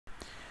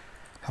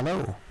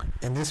Hello,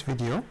 in this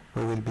video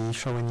we will be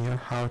showing you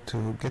how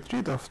to get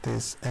rid of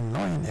this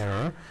annoying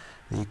error,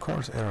 the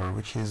course error,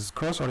 which is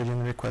cross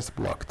origin request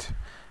blocked.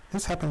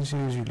 This happens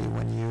usually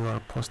when you are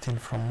posting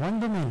from one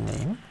domain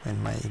name,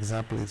 in my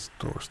example it's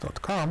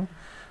doors.com,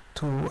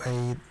 to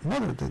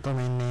another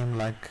domain name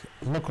like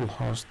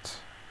localhost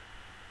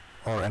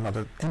or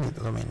any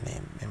domain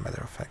name, in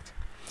matter of fact.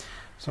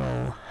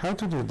 So how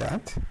to do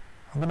that?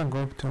 I'm gonna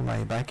go to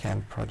my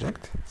backend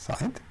project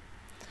side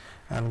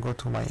and go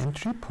to my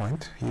entry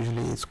point.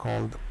 Usually it's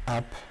called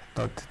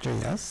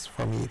app.js.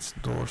 For me it's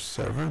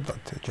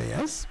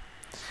doorserver.js,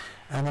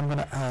 and I'm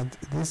gonna add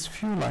these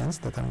few lines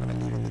that I'm gonna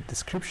leave in the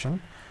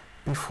description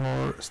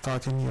before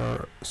starting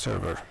your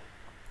server.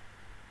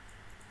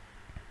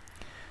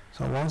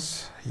 So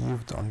once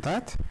you've done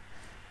that,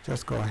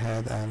 just go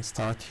ahead and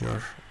start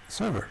your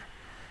server.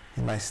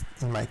 In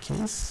my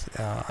case,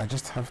 I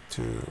just have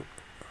to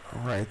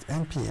write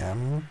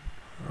npm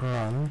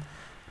run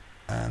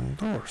and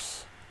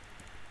doors.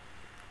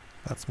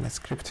 That's my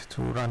script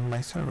to run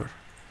my server.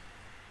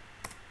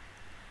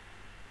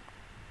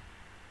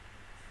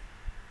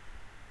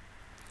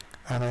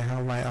 And I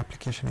have my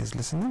application is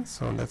listening,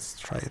 so let's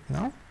try it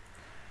now.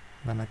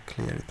 I'm gonna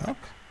clear it up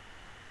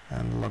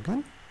and log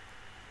in,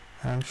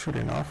 and sure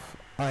enough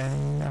I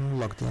am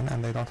logged in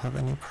and I don't have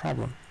any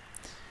problem.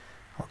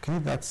 Okay,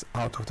 that's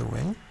out of the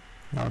way.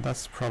 Now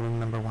that's problem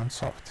number one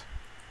solved.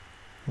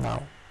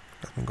 Now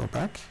let me go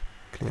back,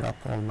 clear up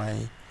all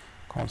my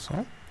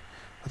console.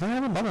 But I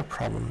have another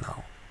problem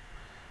now.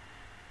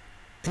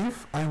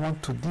 If I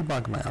want to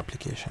debug my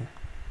application,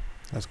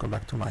 let's go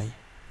back to my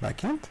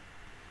backend,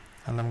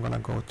 and I'm gonna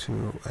go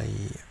to a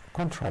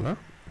controller,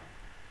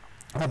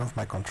 one of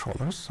my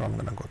controllers. So I'm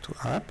gonna go to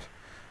app,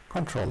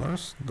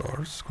 controllers,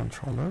 doors,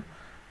 controller,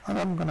 and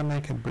I'm gonna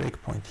make a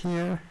breakpoint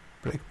here,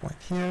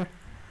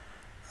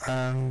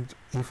 and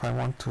if I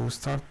want to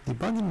start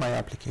debugging my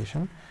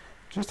application,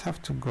 just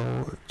have to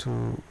go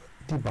to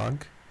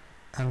debug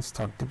and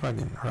start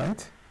debugging,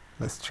 right?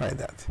 Let's try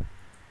that.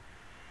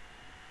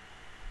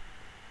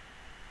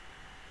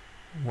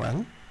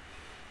 Well,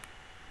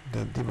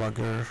 the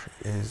debugger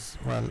is,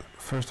 well,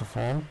 first of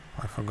all,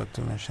 I forgot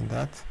to mention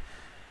that.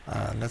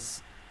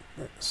 Let's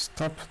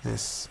stop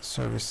this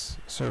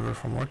server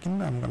from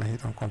working. I'm gonna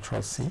hit on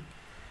Control C.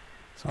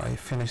 So I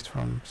finished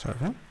from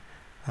serving,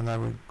 and I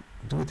will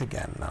do it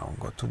again now.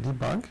 Go to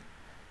debug,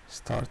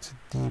 start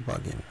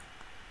debugging.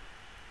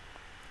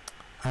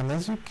 And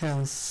as you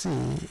can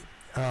see,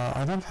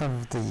 I don't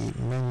have the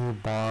menu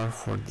bar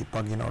for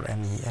debugging or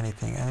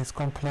anything, and it's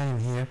complaining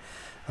here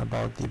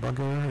about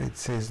debugger. It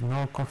says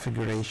no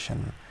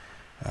configuration.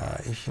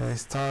 If I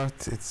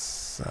start,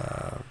 it's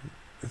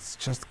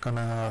just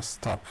gonna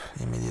stop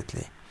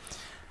immediately.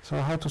 So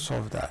how to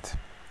solve that?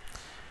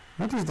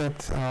 Notice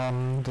that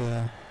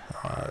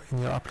in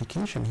your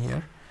application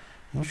here,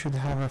 you should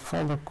have a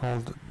folder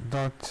called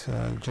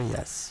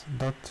 .js.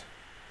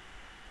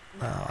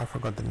 I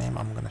forgot the name.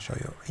 I'm gonna show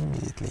you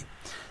immediately.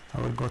 I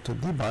will go to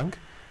debug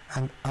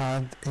and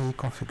add a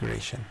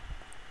configuration,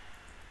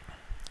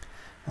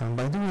 and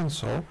by doing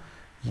so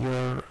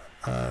your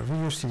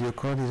Visual Studio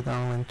Code is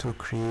going to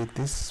create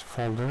this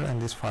folder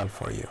and this file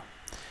for you,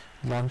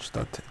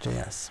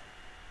 launch.js,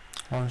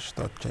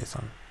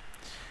 launch.json,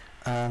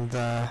 and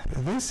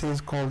this is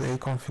called a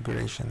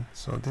configuration.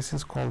 So this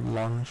is called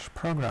launch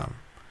program,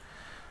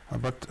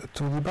 but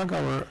to debug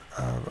our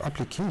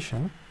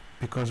application,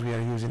 because we are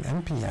using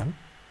npm,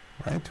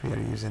 right, we are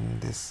using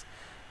this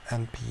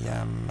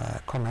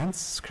npm commands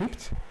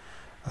script,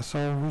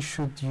 so we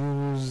should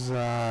use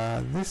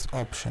this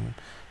option.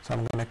 So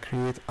I'm going to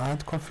create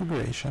add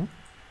configuration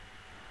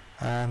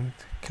and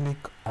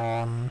click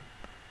on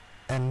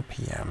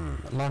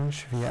npm,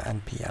 launch via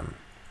npm,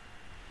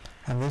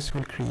 and this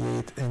will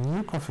create a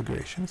new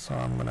configuration. So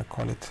I'm going to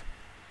call it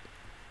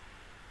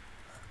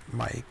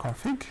my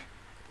config,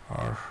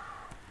 or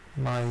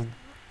my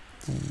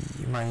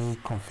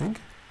config,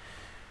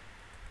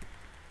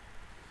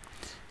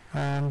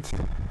 and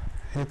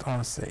hit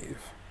on save.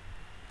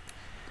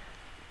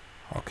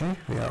 Okay,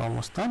 we are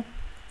almost done.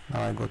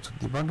 Now I go to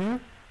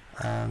debugger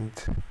and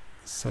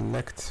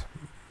select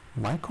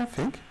my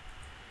config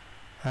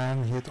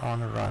and hit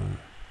on run.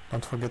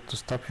 Don't forget to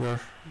stop your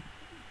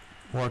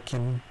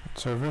working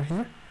server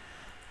here.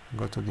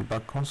 Go to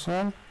debug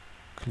console,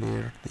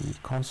 clear the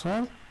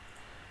console,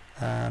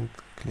 and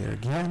clear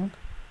again.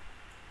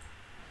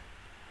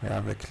 We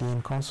have a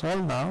clean console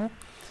now.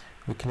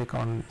 We click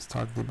on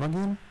start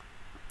debugging,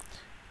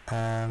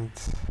 and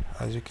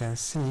as you can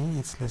see,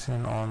 it's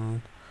listening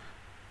on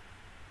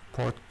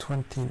port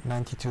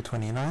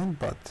 9229,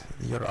 but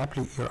your app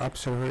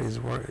server is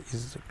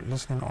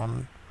listening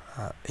on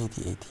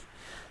 8080.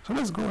 So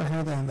let's go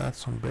ahead and add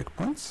some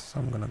breakpoints. So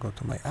I'm gonna go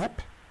to my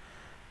app,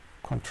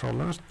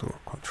 controllers, door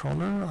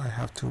controller. I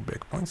have two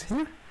breakpoints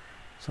here.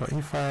 So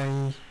if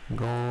I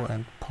go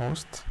and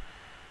post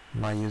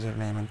my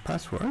username and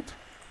password,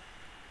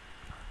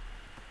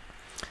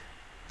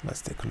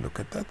 let's take a look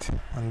at that.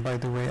 And by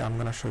the way, I'm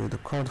gonna show you the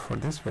code for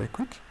this very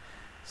quick.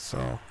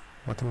 So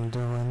what I'm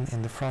doing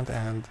in the front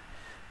end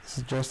This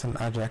is just an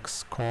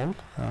AJAX call,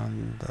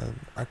 and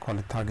I call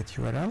it target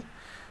URL.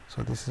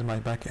 So this is my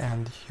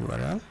backend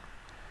URL,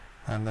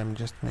 and I'm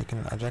just making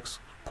an AJAX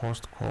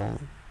post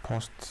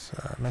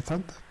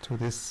method to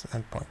this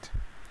endpoint.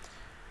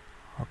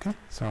 Okay,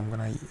 so I'm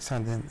gonna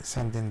send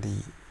in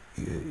the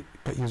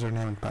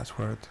username and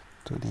password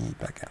to the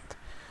backend.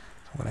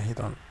 So I'm gonna hit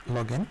on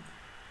login,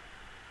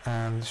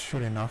 and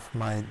sure enough,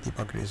 my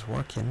debugger is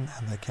working,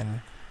 and I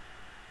can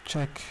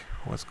check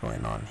what's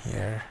going on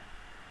here,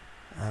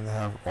 and I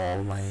have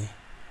all my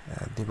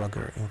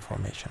debugger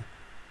information.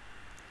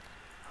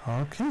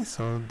 Okay,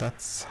 so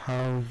that's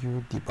how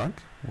you debug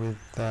with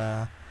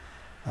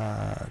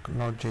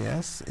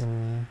Node.js.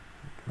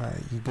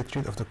 You get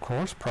rid of the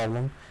CORS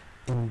problem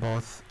in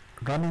both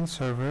running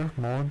server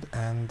mode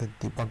and the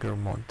debugger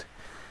mode.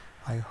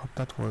 I hope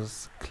that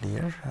was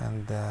clear,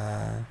 and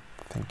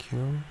thank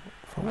you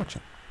for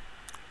watching.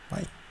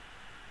 Bye.